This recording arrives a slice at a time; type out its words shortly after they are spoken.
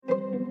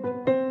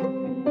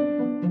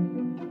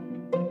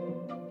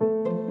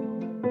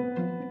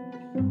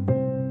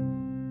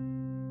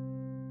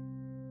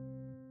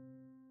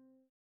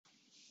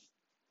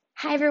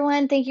Hi,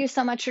 everyone. Thank you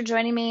so much for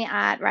joining me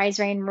at Rise,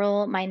 Rain,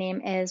 Rule. My name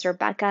is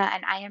Rebecca,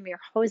 and I am your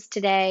host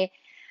today.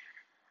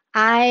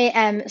 I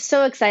am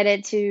so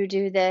excited to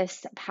do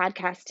this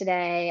podcast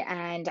today.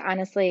 And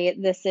honestly,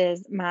 this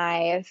is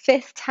my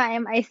fifth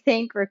time, I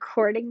think,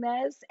 recording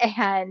this.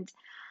 And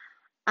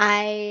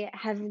I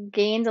have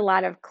gained a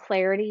lot of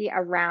clarity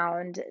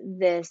around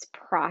this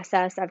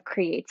process of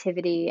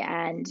creativity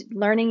and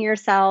learning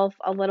yourself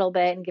a little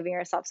bit and giving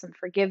yourself some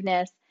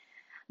forgiveness.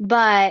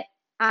 But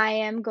I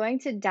am going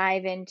to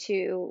dive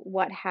into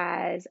what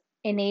has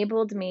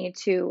enabled me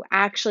to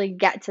actually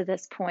get to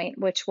this point,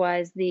 which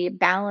was the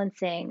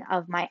balancing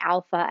of my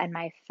alpha and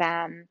my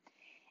femme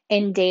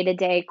in day to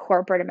day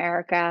corporate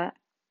America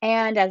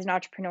and as an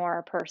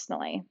entrepreneur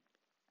personally.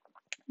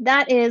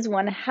 That is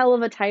one hell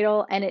of a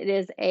title, and it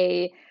is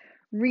a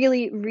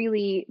really,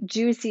 really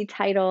juicy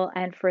title.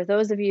 And for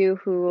those of you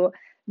who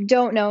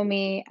don't know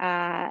me,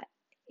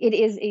 it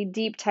is a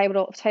deep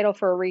title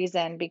for a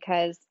reason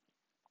because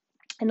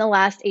in the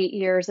last 8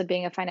 years of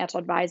being a financial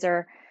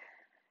advisor,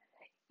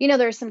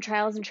 there's some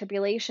trials and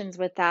tribulations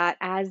with that,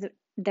 as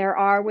there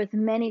are with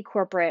many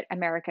corporate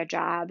America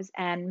jobs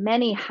and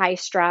many high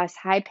stress,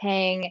 high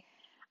paying,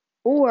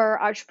 or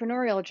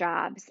entrepreneurial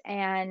jobs.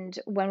 And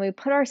when we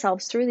put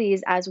ourselves through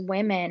these as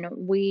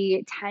women,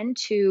 we tend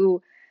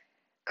to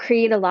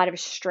create a lot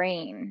of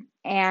strain.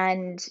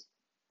 And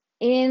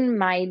in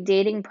my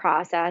dating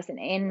process and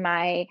in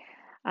my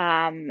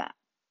um,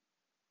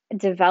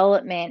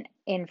 development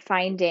in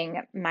finding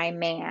my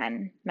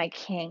man, my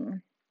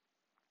king,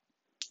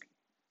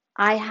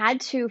 I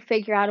had to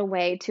figure out a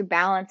way to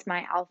balance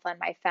my alpha and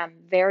my femme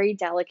very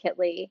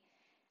delicately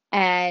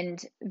and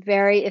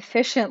very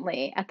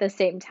efficiently at the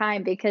same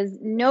time because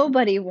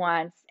nobody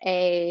wants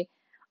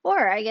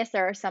or I guess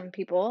there are some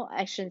people,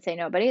 I shouldn't say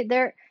nobody,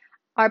 there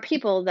are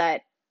people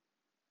that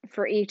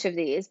for each of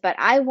these, but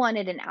I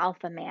wanted an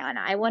alpha man.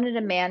 I wanted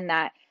a man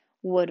that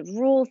would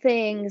rule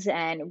things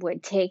and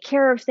would take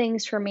care of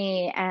things for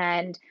me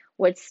and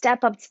would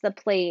step up to the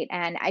plate.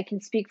 And I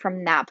can speak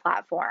from that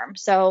platform.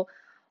 So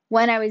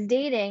when I was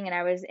dating and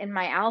I was in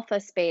my alpha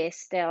space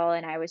still,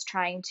 and I was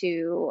trying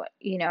to,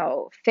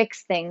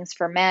 fix things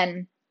for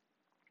men,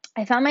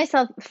 I found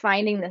myself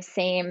finding the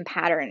same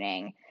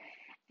patterning.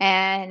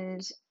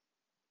 And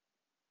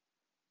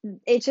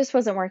it just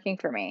wasn't working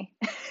for me.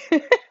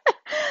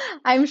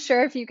 I'm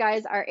sure if you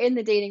guys are in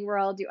the dating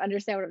world, you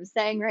understand what I'm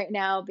saying right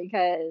now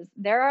because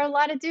there are a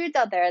lot of dudes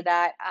out there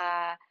that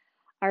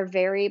are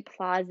very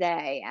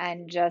blasé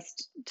and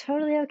just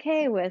totally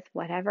okay with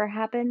whatever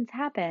happens,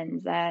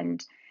 happens.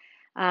 And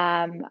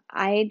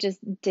I just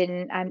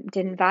didn't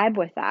vibe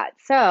with that.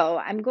 So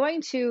I'm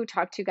going to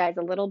talk to you guys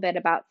a little bit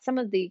about some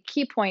of the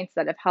key points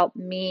that have helped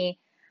me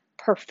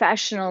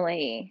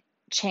professionally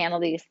channel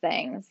these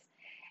things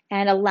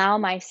and allow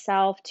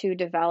myself to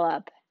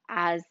develop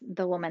as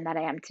the woman that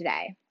I am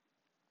today.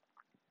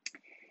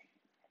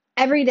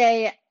 Every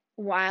day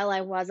while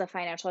I was a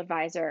financial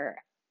advisor,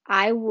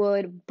 I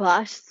would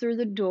bust through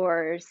the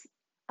doors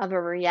of a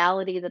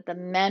reality that the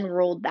men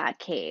ruled that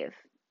cave.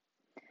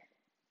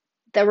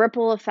 The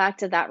ripple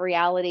effect of that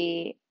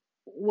reality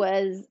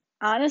was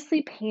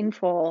honestly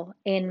painful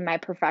in my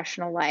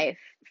professional life,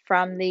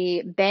 from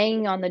the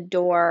banging on the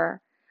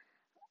door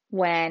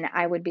when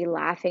I would be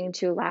laughing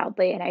too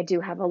loudly, and I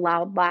do have a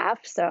loud laugh,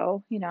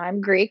 so,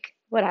 I'm Greek,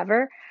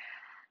 whatever,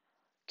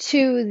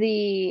 to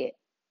the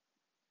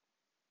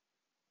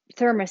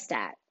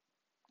thermostat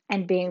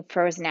and being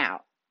frozen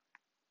out.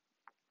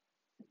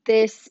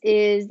 This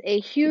is a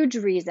huge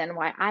reason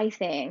why I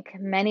think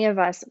many of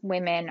us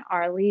women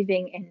are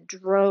leaving in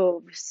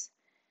droves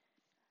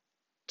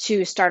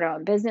to start our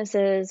own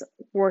businesses,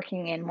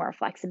 working in more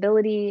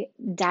flexibility,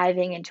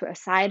 diving into a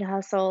side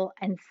hustle,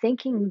 and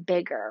thinking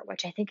bigger,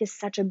 which I think is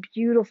such a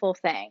beautiful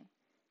thing.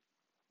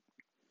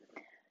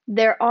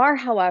 There are,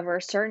 however,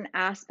 certain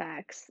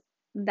aspects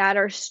that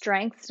are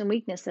strengths and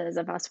weaknesses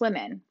of us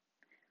women.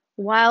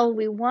 While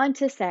we want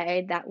to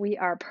say that we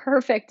are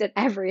perfect at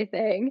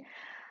everything,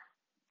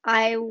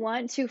 I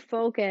want to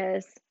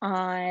focus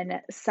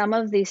on some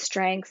of these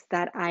strengths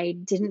that I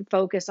didn't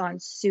focus on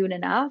soon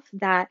enough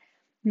that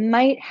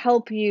might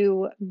help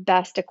you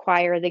best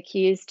acquire the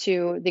keys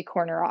to the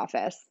corner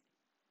office.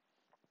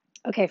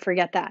 Okay,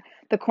 forget that.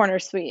 The corner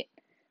suite,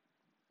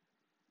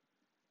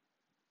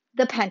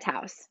 the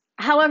penthouse,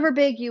 however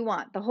big you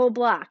want, the whole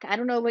block. I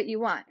don't know what you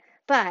want,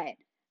 but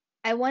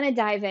I want to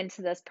dive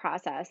into this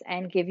process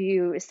and give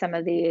you some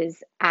of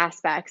these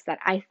aspects that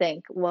I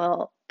think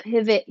will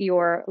pivot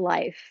your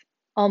life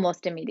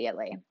almost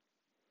immediately.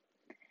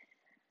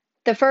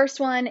 The first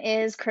one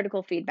is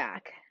critical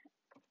feedback.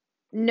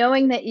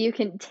 Knowing that you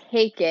can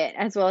take it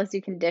as well as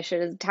you can dish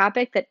it is a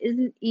topic that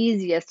isn't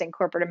easiest in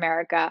corporate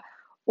America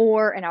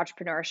or in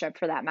entrepreneurship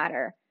for that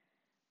matter.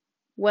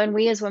 When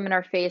we as women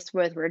are faced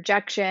with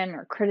rejection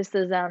or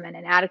criticism and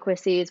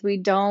inadequacies, we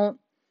don't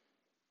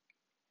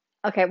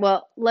okay,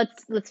 well,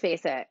 let's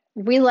face it.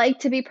 We like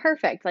to be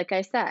perfect, like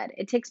I said.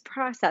 It takes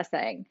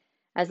processing,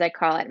 as I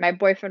call it. My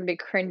boyfriend would be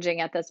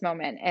cringing at this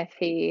moment if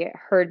he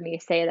heard me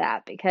say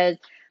that because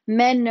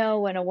Men know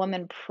when a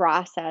woman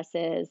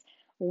processes,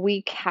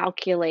 we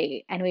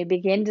calculate and we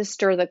begin to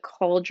stir the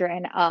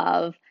cauldron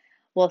of,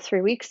 well,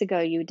 3 weeks ago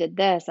you did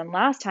this, and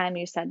last time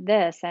you said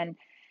this. And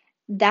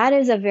that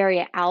is a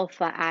very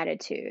alpha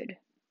attitude.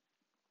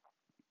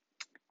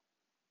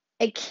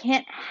 It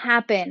can't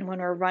happen when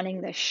we're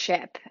running the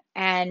ship.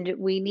 And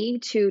we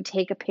need to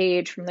take a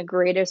page from the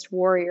greatest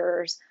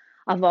warriors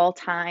of all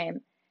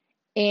time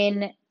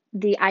in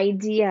the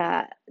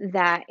idea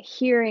that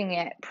hearing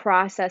it,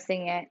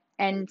 processing it,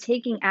 and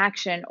taking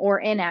action or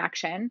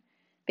inaction,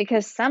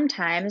 because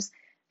sometimes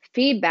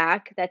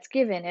feedback that's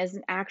given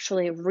isn't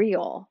actually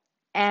real.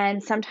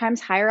 And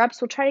sometimes higher ups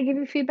will try to give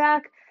you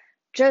feedback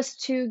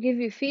just to give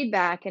you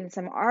feedback in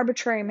some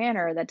arbitrary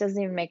manner that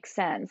doesn't even make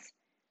sense.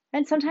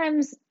 And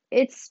sometimes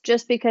it's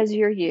just because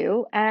you're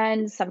you,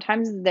 and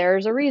sometimes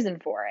there's a reason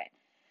for it.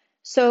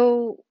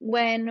 So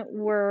when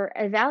we're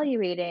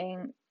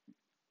evaluating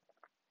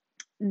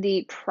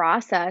the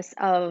process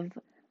of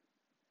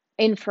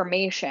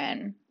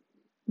information,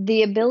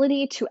 the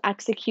ability to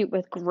execute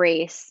with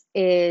grace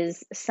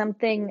is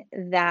something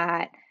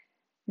that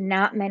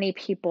not many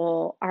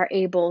people are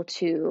able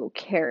to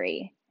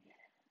carry.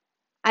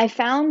 I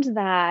found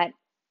that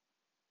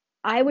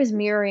I was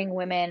mirroring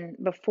women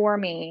before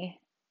me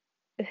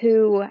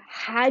who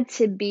had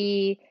to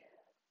be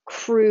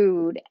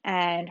crude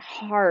and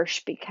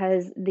harsh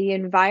because the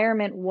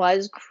environment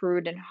was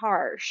crude and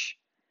harsh.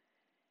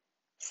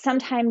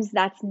 Sometimes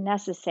that's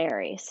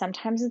necessary.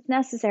 Sometimes it's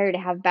necessary to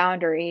have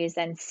boundaries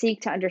and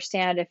seek to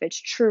understand if it's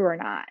true or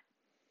not.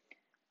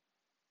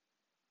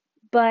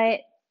 But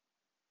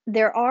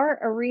there are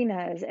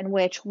arenas in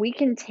which we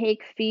can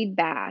take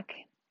feedback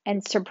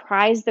and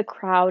surprise the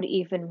crowd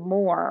even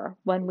more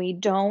when we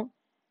don't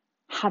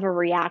have a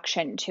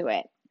reaction to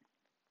it.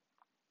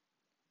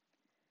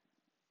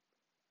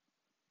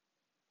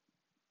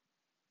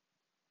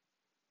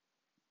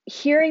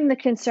 Hearing the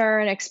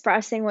concern,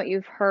 expressing what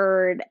you've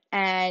heard,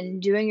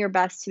 and doing your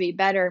best to be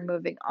better and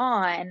moving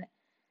on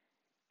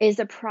is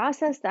a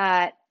process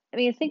that, I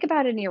mean, think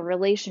about it in your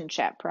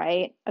relationship,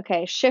 right?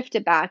 Okay, shift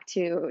it back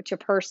to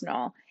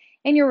personal.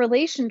 In your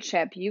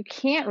relationship, you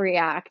can't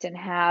react and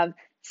have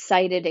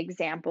cited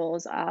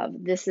examples of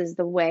this is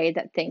the way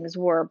that things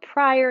were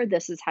prior,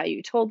 this is how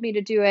you told me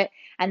to do it,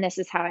 and this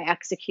is how I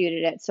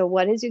executed it. So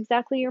what is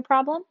exactly your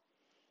problem,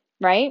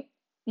 right?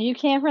 You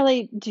can't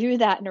really do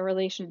that in a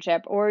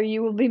relationship, or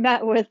you will be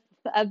met with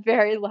a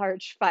very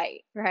large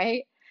fight,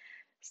 right?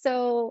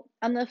 So,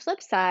 on the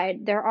flip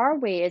side, there are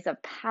ways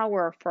of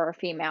power for a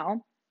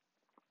female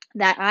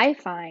that I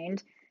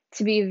find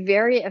to be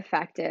very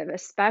effective,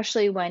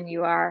 especially when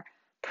you are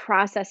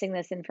processing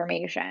this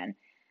information.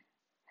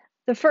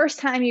 The first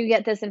time you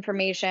get this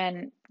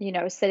information,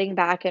 sitting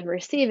back and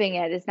receiving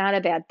it is not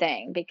a bad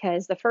thing,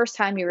 because the first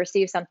time you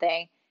receive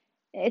something,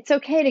 it's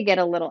okay to get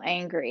a little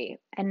angry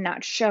and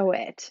not show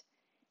it.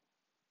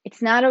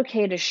 It's not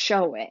okay to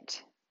show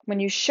it. When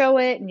you show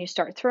it and you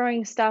start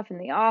throwing stuff in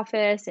the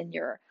office and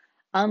you're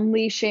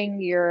unleashing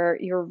your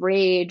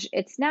rage,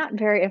 it's not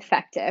very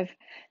effective.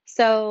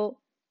 So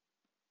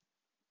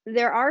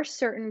there are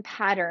certain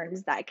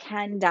patterns that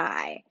can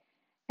die,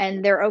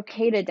 and they're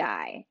okay to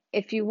die.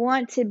 If you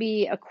want to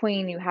be a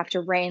queen, you have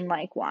to reign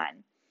like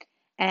one.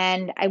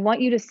 And I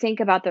want you to think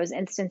about those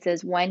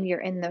instances when you're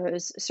in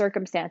those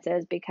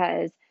circumstances,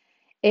 because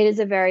it is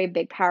a very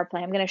big power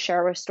play. I'm going to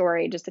share a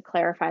story just to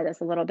clarify this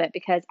a little bit,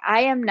 because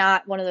I am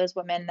not one of those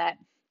women that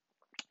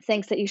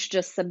thinks that you should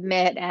just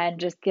submit and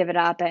just give it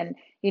up, and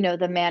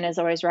the man is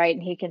always right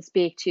and he can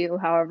speak to you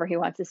however he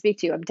wants to speak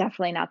to you. I'm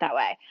definitely not that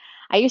way.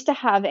 I used to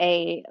have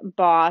a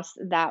boss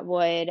that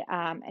would,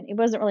 and he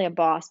wasn't really a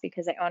boss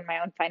because I owned my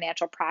own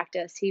financial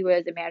practice. He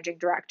was a managing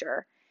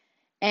director,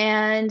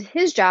 and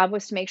his job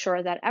was to make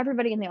sure that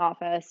everybody in the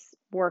office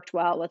worked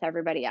well with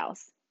everybody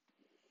else.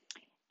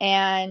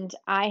 And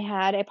I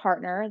had a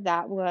partner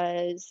that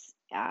was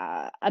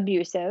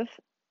abusive,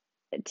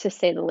 to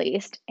say the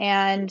least.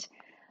 And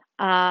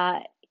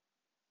uh,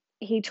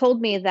 he told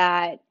me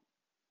that,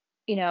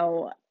 you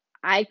know,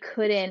 I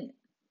couldn't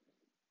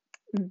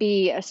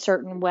be a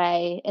certain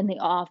way in the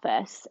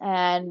office.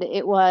 And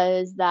it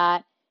was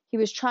that he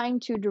was trying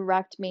to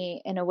direct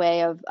me in a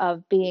way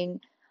of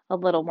being a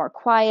little more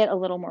quiet, a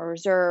little more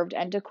reserved,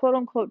 and to quote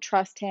unquote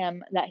trust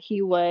him that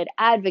he would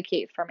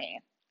advocate for me.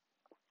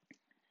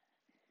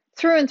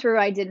 Through and through,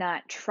 I did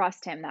not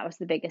trust him. That was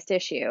the biggest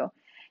issue.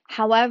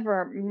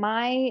 However,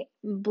 my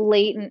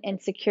blatant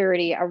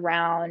insecurity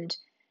around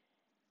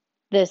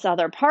this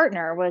other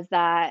partner was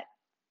that,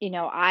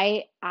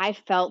 I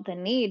felt the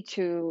need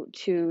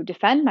to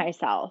defend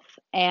myself,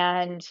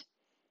 and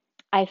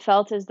I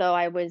felt as though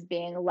I was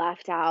being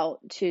left out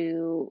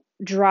to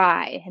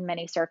dry in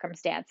many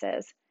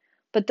circumstances.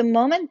 But the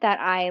moment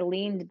that I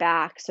leaned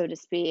back, so to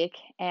speak,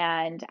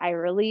 and I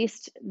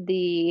released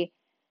the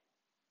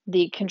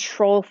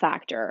control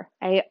factor,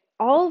 I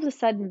all of a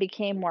sudden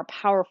became more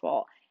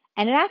powerful.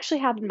 And it actually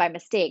happened by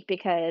mistake,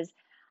 because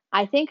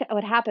I think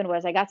what happened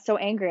was I got so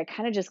angry, I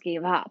kind of just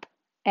gave up.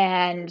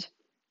 And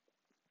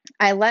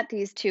I let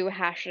these two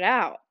hash it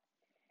out.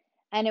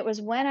 And it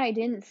was when I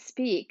didn't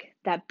speak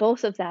that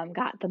both of them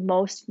got the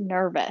most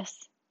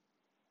nervous.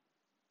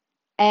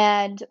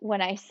 And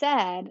when I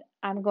said,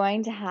 I'm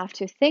going to have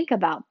to think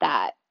about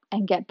that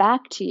and get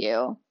back to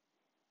you,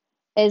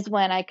 is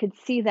when I could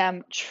see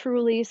them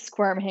truly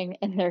squirming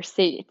in their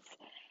seats.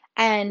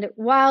 And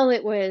while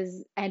it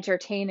was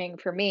entertaining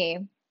for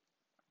me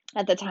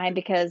at the time,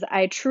 because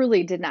I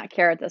truly did not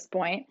care at this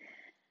point,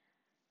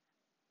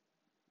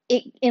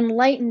 it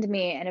enlightened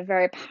me in a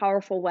very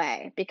powerful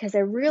way because I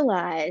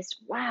realized,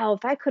 wow,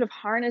 if I could have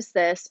harnessed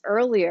this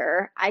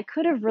earlier, I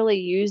could have really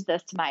used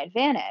this to my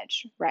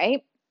advantage,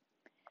 right?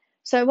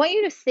 So I want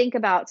you to think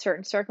about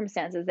certain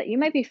circumstances that you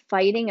might be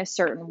fighting a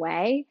certain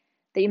way,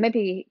 that you might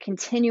be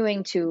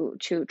continuing to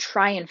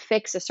try and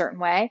fix a certain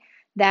way,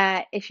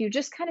 that if you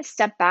just kind of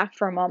step back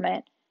for a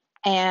moment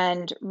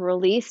and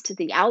released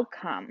the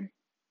outcome,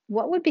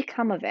 what would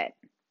become of it?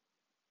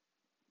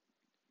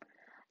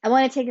 I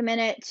want to take a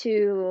minute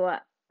to,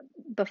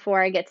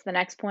 before I get to the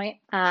next point,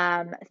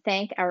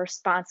 thank our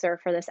sponsor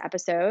for this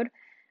episode.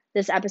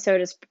 This episode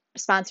is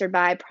sponsored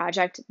by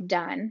Project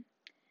Done.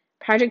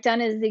 Project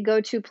Done is the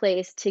go-to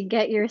place to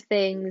get your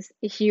things,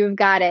 you've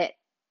got it,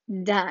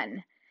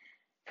 done.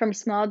 From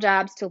small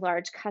jobs to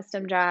large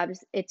custom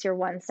jobs, it's your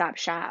one-stop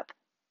shop.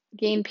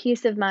 Gain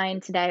peace of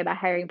mind today by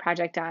hiring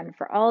Project Done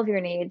for all of your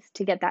needs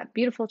to get that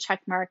beautiful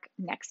check mark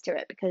next to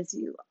it, because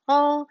you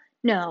all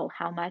know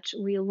how much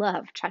we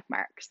love check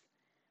marks.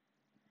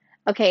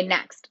 Okay,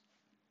 next.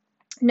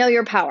 Know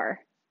your power.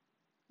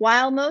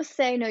 While most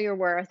say know your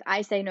worth,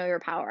 I say know your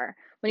power.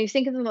 When you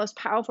think of the most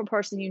powerful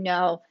person you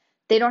know,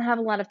 they don't have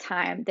a lot of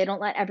time. They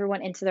don't let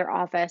everyone into their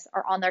office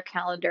or on their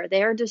calendar.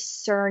 They are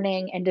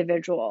discerning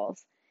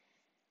individuals.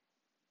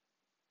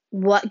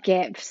 What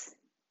gives?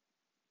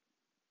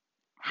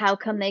 How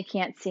come they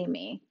can't see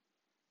me?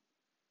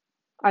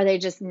 Are they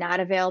just not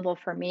available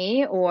for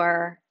me?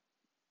 Or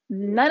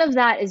none of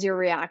that is your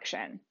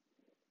reaction.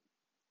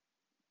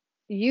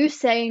 You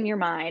say in your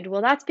mind,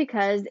 well, that's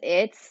because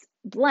it's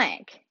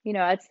blank.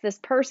 It's this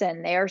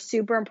person. They are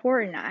super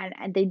important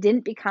and they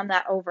didn't become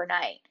that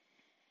overnight.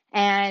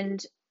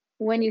 And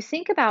when you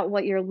think about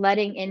what you're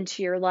letting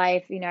into your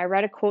life, I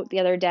read a quote the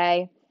other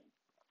day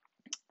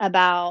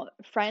about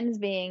friends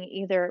being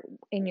either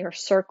in your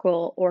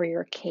circle or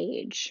your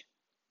cage.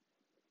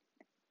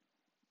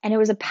 And it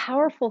was a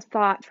powerful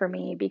thought for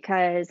me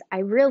because I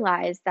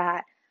realized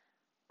that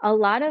a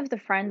lot of the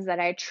friends that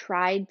I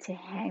tried to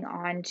hang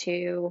on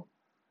to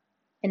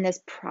in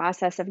this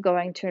process of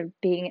going to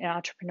being an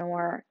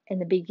entrepreneur in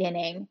the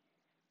beginning,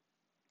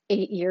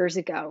 8 years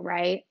ago,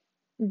 right?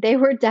 They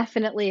were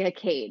definitely a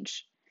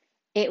cage.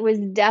 It was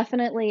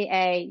definitely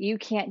you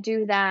can't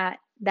do that.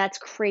 That's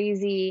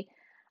crazy.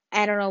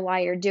 I don't know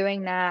why you're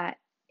doing that.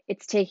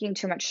 It's taking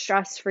too much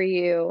stress for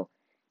you.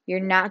 You're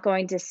not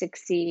going to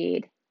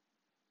succeed.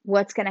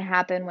 What's going to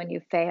happen when you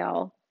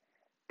fail?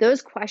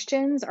 Those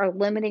questions are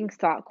limiting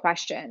thought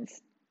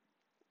questions.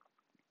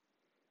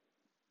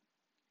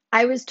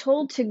 I was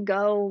told to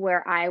go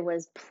where I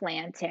was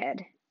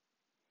planted.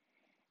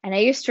 And I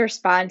used to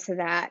respond to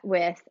that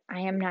with,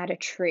 I am not a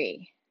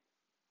tree.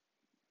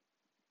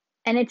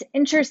 And it's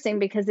interesting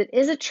because it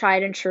is a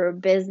tried and true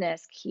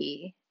business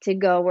key to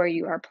go where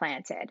you are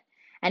planted.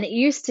 And it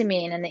used to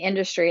mean in the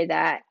industry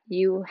that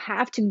you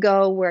have to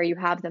go where you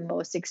have the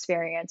most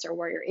experience or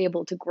where you're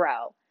able to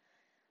grow.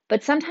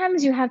 But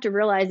sometimes you have to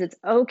realize it's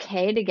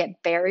okay to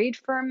get buried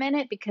for a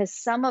minute because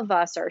some of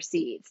us are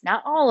seeds.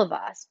 Not all of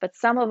us, but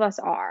some of us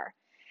are.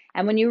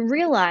 And when you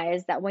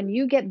realize that when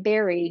you get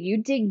buried,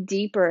 you dig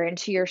deeper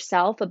into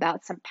yourself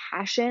about some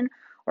passion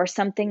or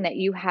something that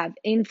you have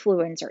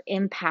influence or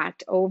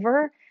impact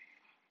over,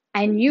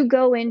 and you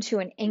go into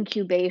an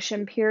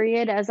incubation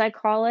period, as I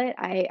call it.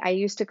 I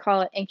used to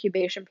call it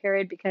incubation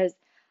period because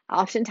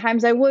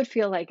oftentimes I would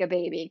feel like a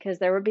baby because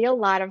there would be a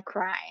lot of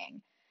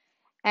crying.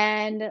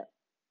 And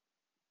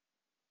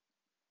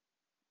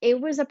it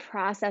was a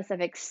process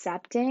of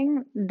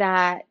accepting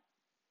that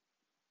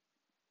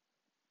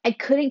I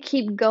couldn't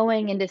keep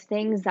going into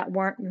things that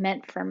weren't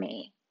meant for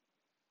me,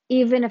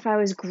 even if I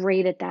was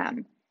great at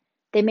them.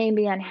 They made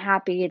me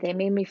unhappy. They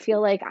made me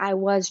feel like I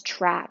was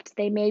trapped.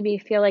 They made me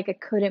feel like I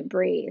couldn't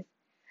breathe.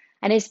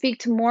 And I speak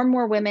to more and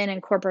more women in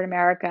corporate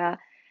America,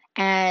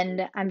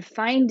 and I'm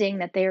finding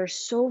that they are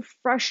so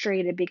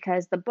frustrated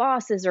because the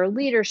bosses or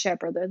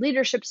leadership or their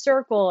leadership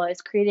circle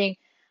is creating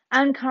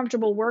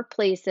uncomfortable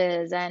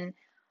workplaces. And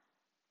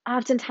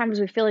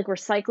oftentimes we feel like we're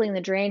cycling the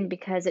drain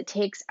because it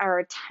takes our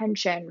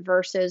attention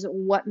versus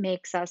what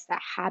makes us the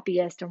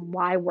happiest and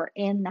why we're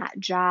in that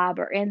job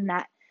or in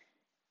that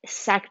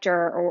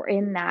sector or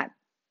in that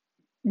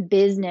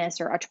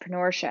business or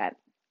entrepreneurship.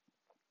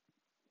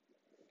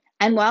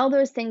 And while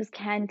those things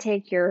can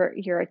take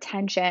your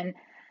attention,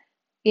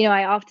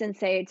 I often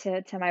say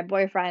to my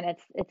boyfriend,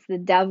 it's the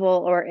devil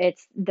or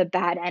it's the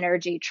bad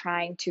energy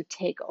trying to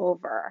take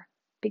over,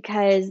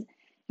 because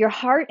your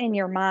heart and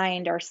your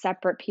mind are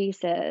separate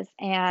pieces.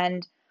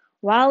 And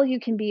while you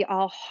can be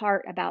all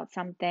heart about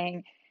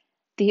something,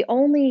 the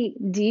only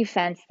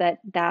defense that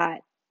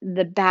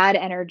the bad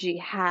energy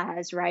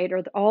has, right?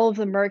 Or all of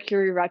the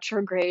Mercury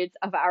retrogrades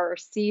of our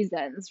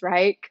seasons,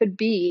 right? Could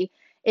be,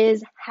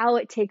 is how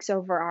it takes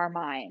over our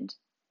mind.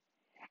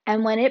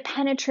 And when it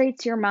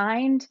penetrates your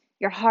mind,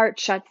 your heart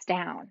shuts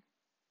down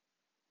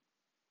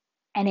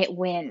and it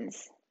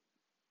wins.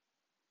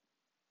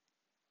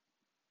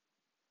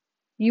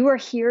 You are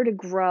here to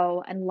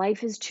grow, and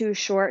life is too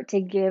short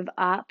to give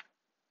up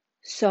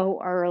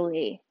so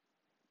early.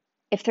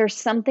 If there's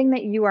something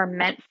that you are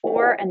meant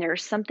for, and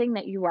there's something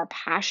that you are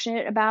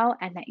passionate about,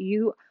 and that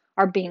you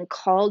are being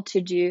called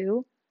to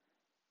do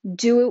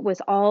it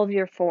with all of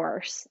your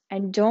force.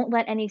 And don't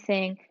let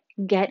anything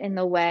get in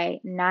the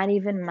way, not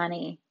even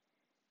money.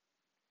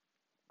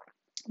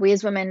 We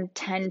as women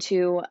tend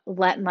to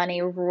let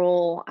money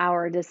rule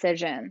our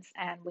decisions,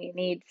 and we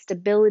need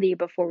stability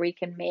before we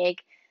can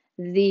make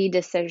the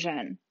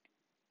decision.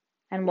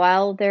 And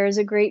while there's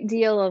a great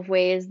deal of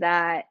ways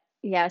that,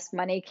 yes,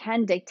 money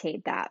can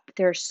dictate that, but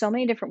there are so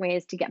many different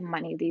ways to get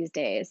money these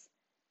days.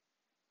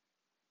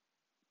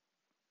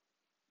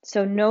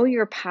 So know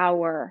your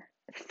power,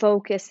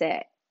 focus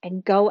it,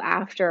 and go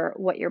after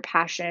what you're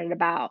passionate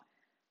about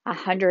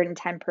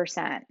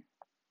 110%.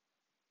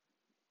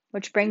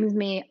 Which brings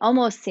me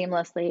almost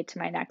seamlessly to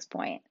my next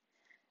point.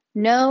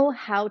 Know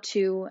how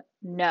to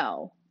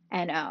know,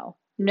 N-O.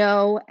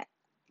 Know,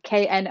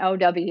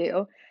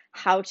 K-N-O-W,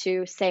 how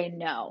to say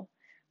no.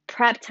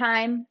 Prep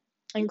time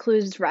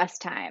includes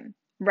rest time.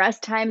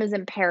 Rest time is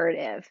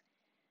imperative.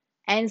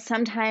 And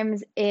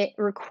sometimes it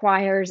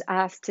requires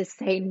us to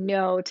say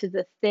no to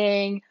the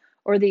thing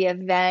or the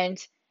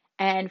event,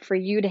 and for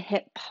you to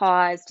hit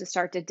pause to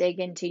start to dig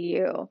into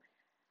you.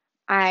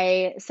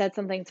 I said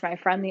something to my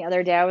friend the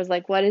other day. I was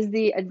like, what is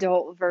the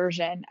adult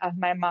version of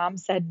my mom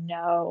said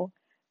no,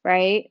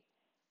 right?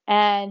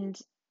 And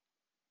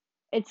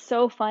it's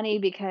so funny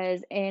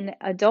because in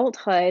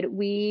adulthood,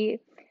 we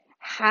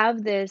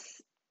have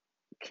this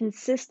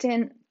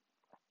consistent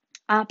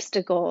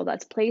obstacle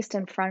that's placed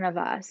in front of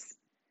us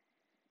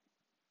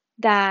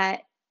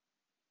that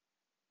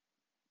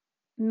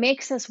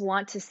makes us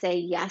want to say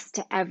yes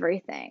to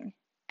everything.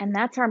 And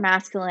that's our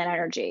masculine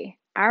energy.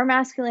 Our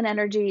masculine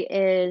energy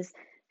is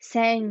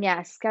saying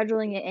yes,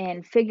 scheduling it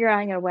in,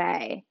 figuring a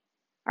way.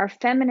 Our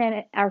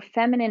feminine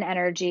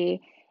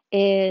energy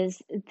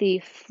is the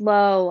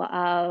flow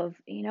of,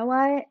 you know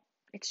what?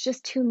 It's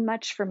just too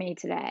much for me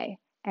today.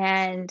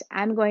 And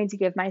I'm going to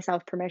give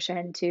myself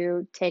permission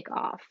to take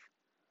off.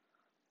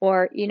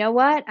 Or, you know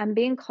what? I'm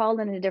being called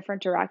in a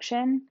different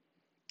direction.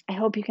 I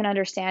hope you can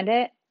understand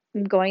it.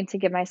 I'm going to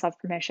give myself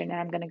permission and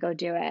I'm going to go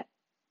do it.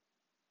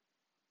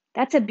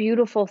 That's a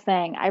beautiful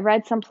thing. I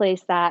read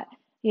someplace that,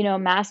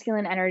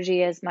 masculine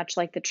energy is much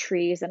like the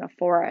trees in a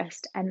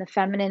forest, and the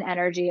feminine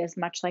energy is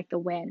much like the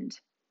wind.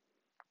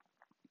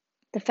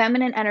 The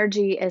feminine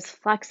energy is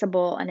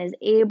flexible and is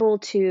able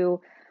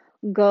to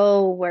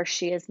go where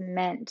she is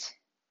meant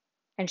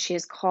and she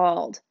is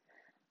called.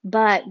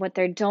 But what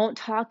they don't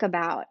talk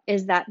about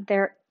is that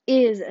there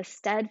is a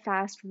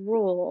steadfast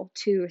rule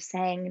to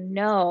saying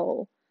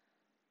no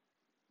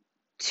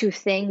to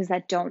things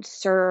that don't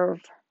serve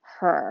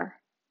her.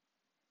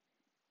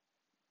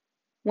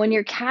 When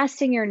you're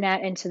casting your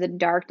net into the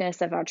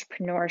darkness of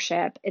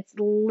entrepreneurship, it's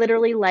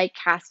literally like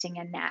casting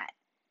a net.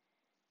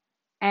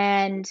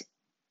 And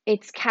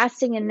it's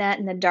casting a net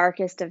in the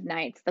darkest of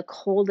nights, the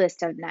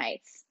coldest of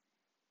nights.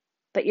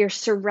 But you're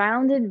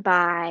surrounded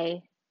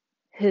by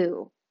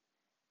who?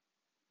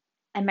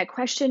 And my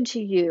question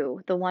to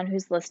you, the one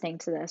who's listening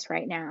to this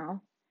right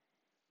now,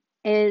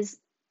 is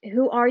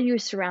who are you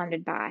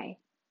surrounded by?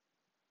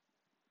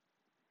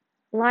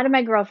 A lot of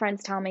my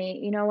girlfriends tell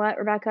me, you know what,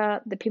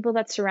 Rebecca, the people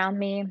that surround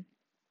me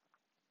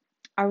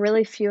are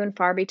really few and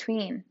far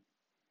between.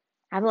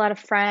 I have a lot of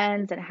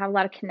friends and I have a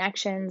lot of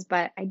connections,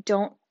 but I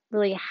don't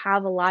really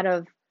have a lot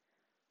of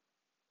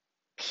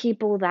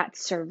people that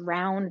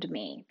surround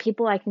me,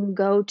 people I can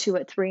go to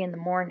at 3 in the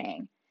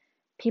morning,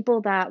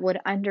 people that would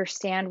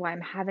understand why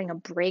I'm having a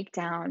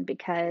breakdown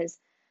because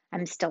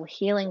I'm still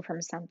healing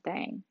from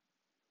something.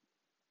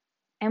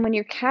 And when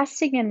you're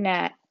casting a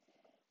net,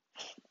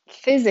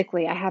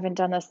 physically, I haven't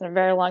done this in a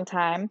very long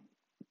time,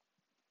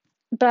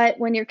 but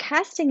when you're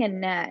casting a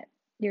net,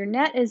 your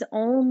net is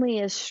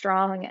only as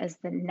strong as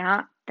the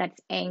knot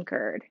that's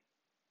anchored.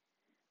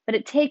 But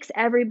it takes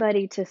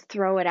everybody to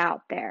throw it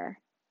out there.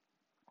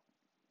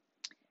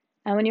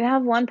 And when you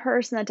have one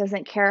person that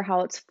doesn't care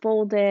how it's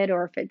folded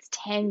or if it's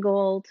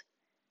tangled,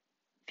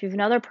 if you have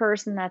another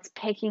person that's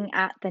picking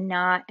at the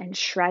knot and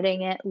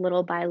shredding it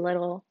little by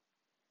little,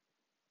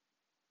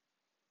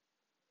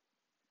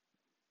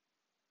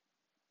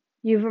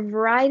 you have a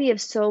variety of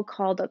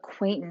so-called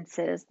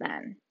acquaintances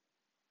then.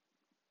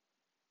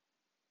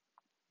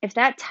 If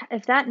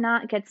that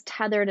knot gets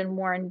tethered and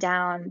worn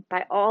down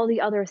by all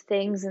the other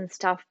things and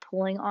stuff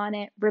pulling on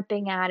it,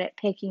 ripping at it,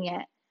 picking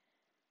it,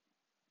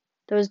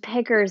 those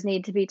pickers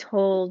need to be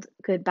told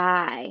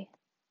goodbye.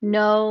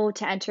 No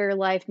to enter your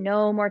life,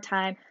 no more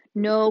time,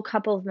 no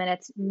couple of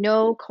minutes,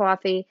 no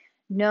coffee,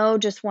 no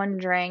just one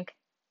drink.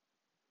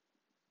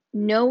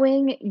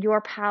 Knowing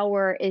your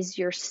power is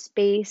your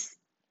space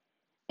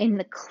in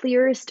the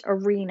clearest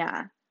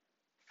arena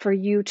for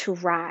you to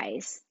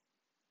rise.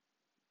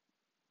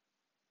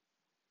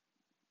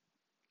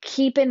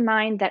 Keep in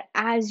mind that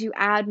as you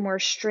add more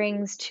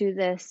strings to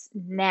this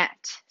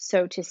net,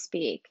 so to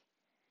speak,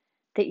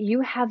 that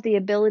you have the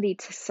ability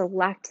to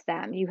select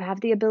them. You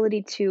have the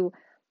ability to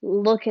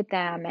look at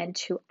them and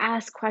to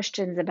ask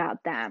questions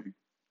about them.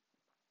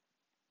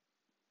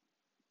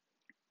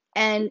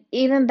 And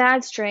even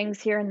bad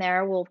strings here and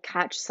there will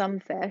catch some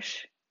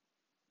fish,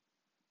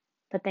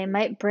 but they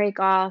might break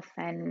off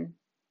and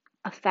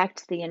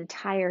affect the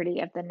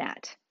entirety of the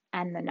net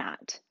and the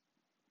knot.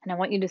 And I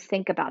want you to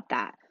think about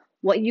that.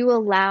 What you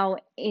allow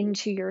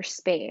into your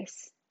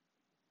space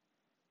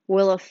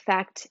will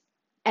affect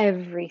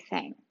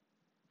everything.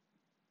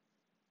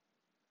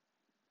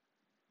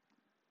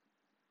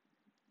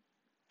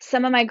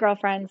 Some of my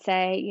girlfriends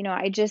say,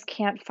 I just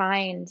can't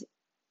find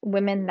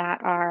women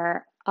that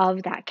are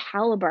of that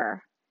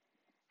caliber.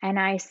 And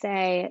I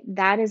say,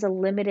 that is a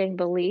limiting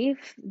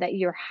belief that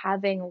you're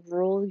having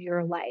rule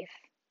your life.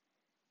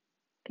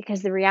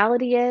 Because the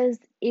reality is,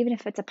 even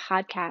if it's a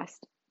podcast,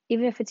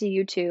 even if it's a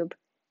YouTube,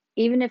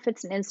 even if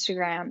it's an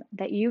Instagram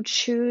that you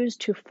choose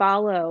to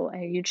follow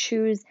or you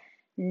choose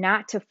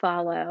not to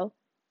follow,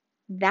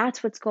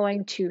 that's what's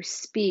going to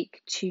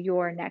speak to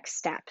your next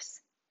steps.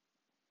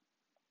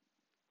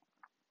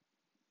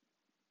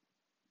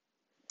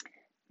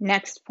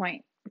 Next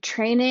point,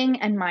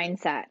 training and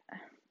mindset.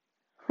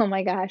 Oh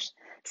my gosh.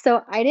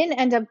 So I didn't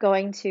end up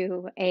going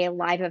to a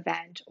live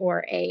event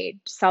or a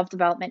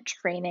self-development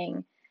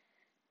training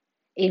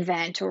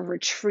event or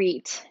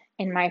retreat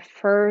in my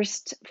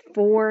first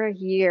 4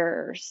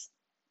 years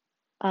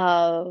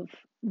of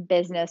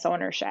business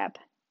ownership.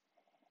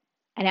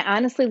 And I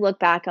honestly look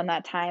back on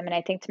that time and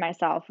I think to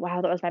myself,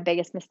 wow, that was my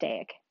biggest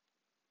mistake.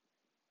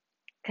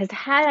 Because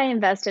had I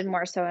invested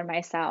more so in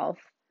myself,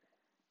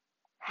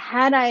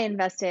 had I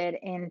invested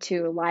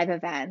into live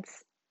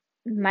events,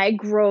 my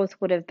growth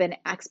would have been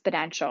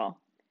exponential.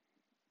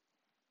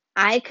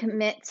 I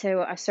commit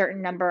to a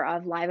certain number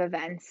of live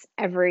events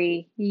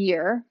every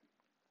year.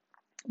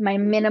 My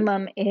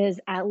minimum is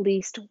at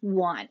least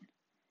one.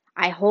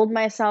 I hold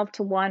myself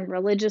to one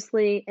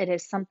religiously. It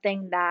is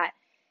something that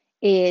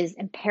is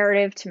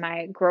imperative to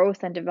my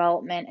growth and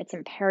development. It's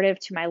imperative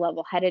to my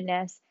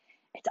level-headedness.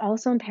 It's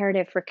also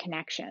imperative for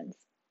connections.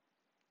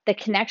 The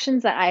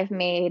connections that I've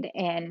made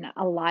in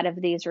a lot of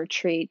these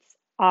retreats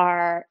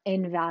are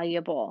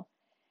invaluable.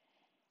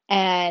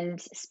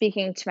 And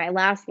speaking to my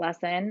last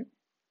lesson,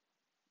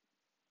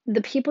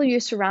 the people you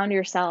surround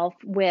yourself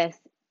with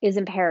is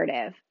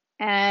imperative.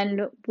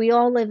 And we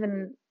all live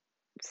in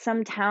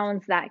some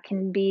towns that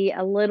can be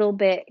a little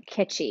bit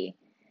kitschy.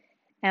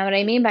 And what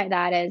I mean by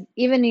that is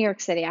even New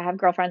York City, I have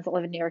girlfriends that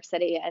live in New York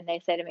City and they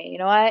say to me, you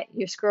know what,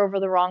 you screw over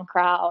the wrong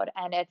crowd.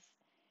 And it's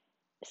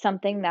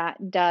something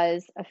that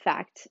does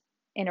affect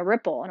in a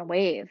ripple, in a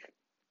wave.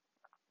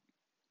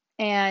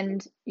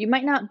 And you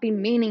might not be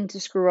meaning to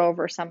screw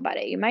over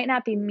somebody. You might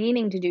not be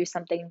meaning to do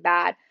something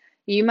bad.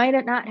 You might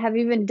not have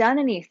even done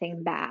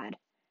anything bad.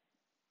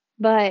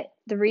 But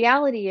the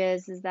reality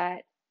is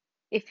that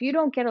if you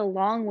don't get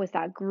along with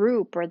that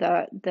group or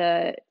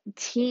the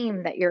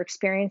team that you're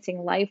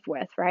experiencing life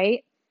with,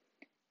 right?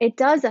 It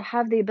does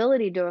have the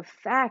ability to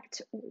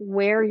affect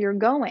where you're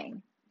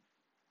going.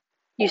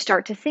 You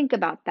start to think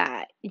about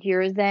that.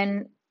 Your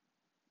then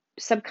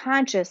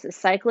subconscious is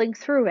cycling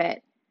through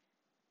it.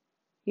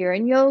 You're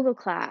in yoga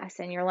class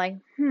and you're like,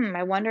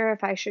 I wonder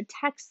if I should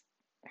text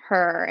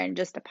her and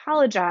just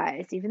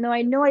apologize, even though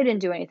I know I didn't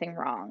do anything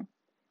wrong.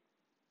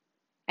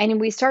 And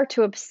we start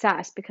to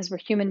obsess because we're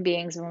human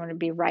beings and we want to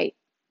be right.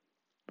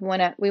 We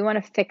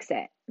want to fix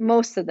it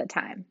most of the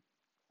time.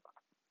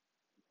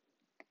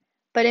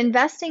 But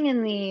investing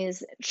in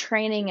these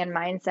training and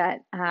mindset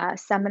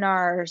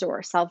seminars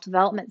or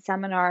self-development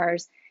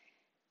seminars,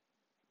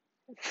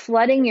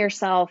 flooding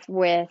yourself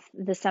with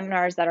the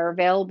seminars that are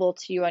available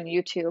to you on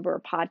YouTube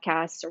or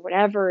podcasts or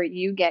whatever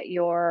you get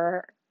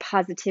your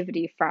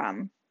positivity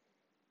from,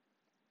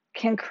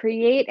 can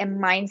create a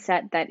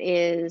mindset that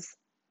is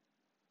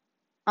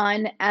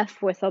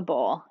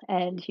un-F-withable.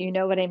 And you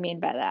know what I mean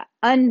by that.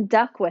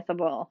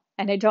 Unduck-withable.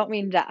 And I don't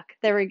mean duck.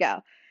 There we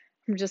go.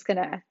 I'm just going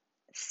to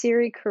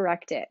Siri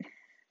correct it.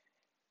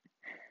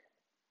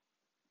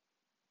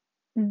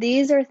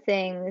 These are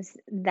things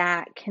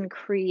that can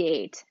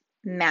create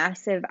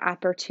massive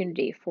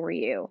opportunity for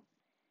you,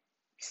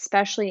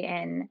 especially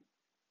in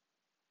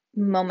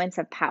moments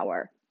of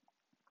power.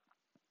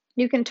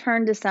 You can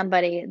turn to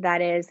somebody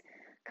that is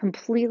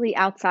completely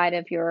outside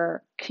of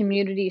your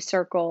community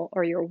circle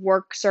or your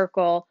work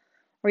circle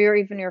or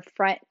even your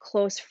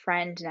close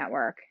friend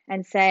network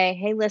and say,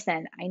 hey,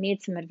 listen, I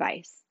need some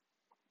advice.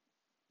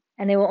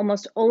 And they will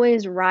almost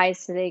always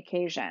rise to the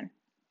occasion.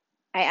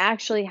 I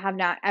actually have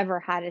not ever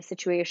had a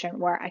situation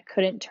where I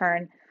couldn't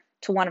turn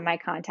to one of my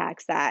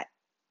contacts that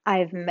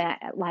I've met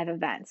at live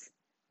events.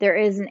 There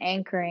is an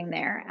anchoring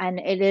there, and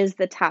it is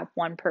the top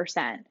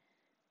 1%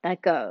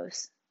 that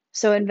goes.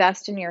 So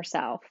invest in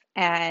yourself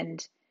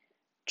and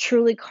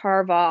truly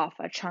carve off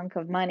a chunk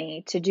of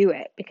money to do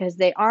it because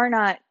they are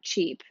not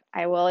cheap.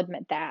 I will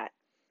admit that.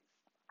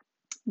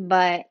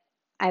 But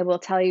I will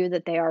tell you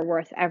that they are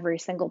worth every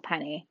single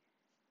penny.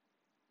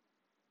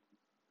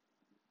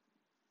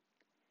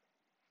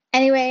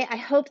 Anyway, I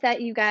hope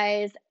that you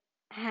guys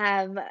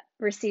have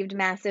received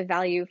massive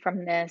value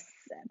from this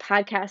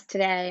podcast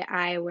today.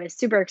 I was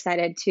super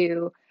excited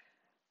to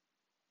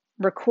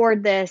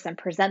record this and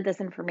present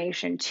this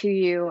information to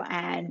you,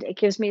 and it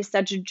gives me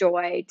such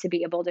joy to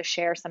be able to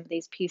share some of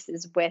these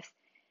pieces with,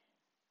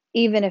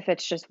 even if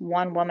it's just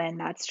one woman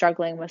that's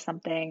struggling with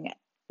something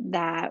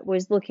that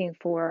was looking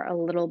for a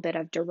little bit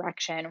of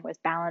direction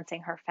with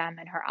balancing her femme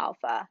and her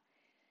alpha.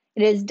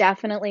 It is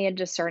definitely a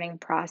discerning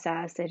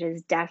process. It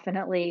is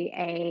definitely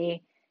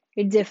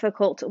a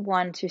difficult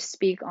one to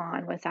speak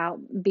on without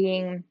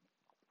being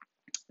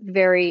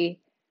very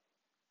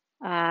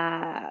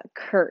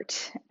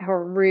curt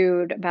or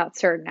rude about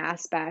certain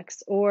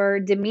aspects or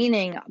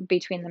demeaning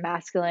between the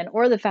masculine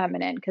or the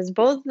feminine, because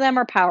both of them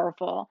are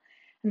powerful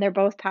and they're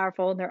both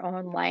powerful in their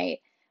own light.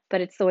 But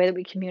it's the way that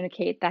we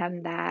communicate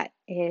them that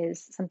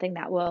is something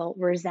that will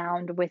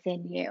resound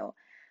within you.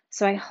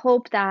 So I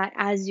hope that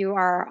as you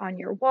are on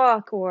your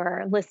walk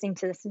or listening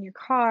to this in your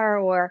car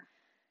or,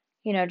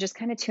 just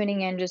kind of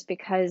tuning in just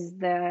because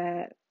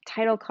the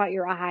title caught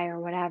your eye or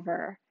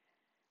whatever,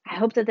 I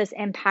hope that this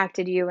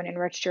impacted you and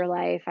enriched your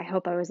life. I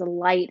hope I was a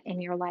light in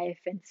your life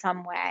in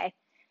some way.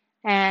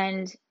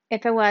 And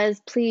if it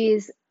was,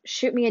 please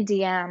shoot me a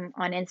DM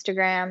on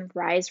Instagram,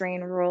 Rise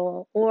Rain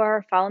Rule,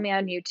 or follow me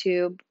on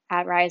YouTube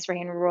at Rise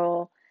Rain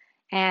Rule.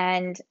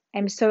 And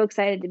I'm so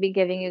excited to be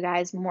giving you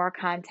guys more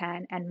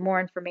content and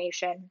more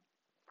information.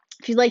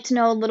 If you'd like to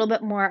know a little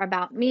bit more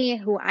about me,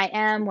 who I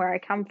am, where I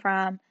come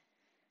from,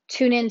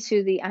 tune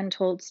into the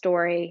Untold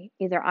Story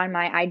either on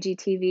my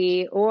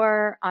IGTV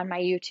or on my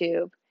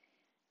YouTube.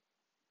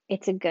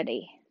 It's a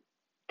goodie.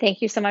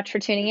 Thank you so much for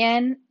tuning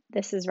in.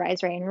 This is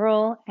Rise, Rain,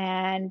 Rule,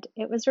 and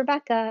it was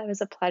Rebecca. It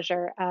was a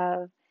pleasure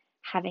of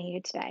having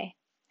you today.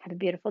 Have a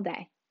beautiful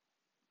day.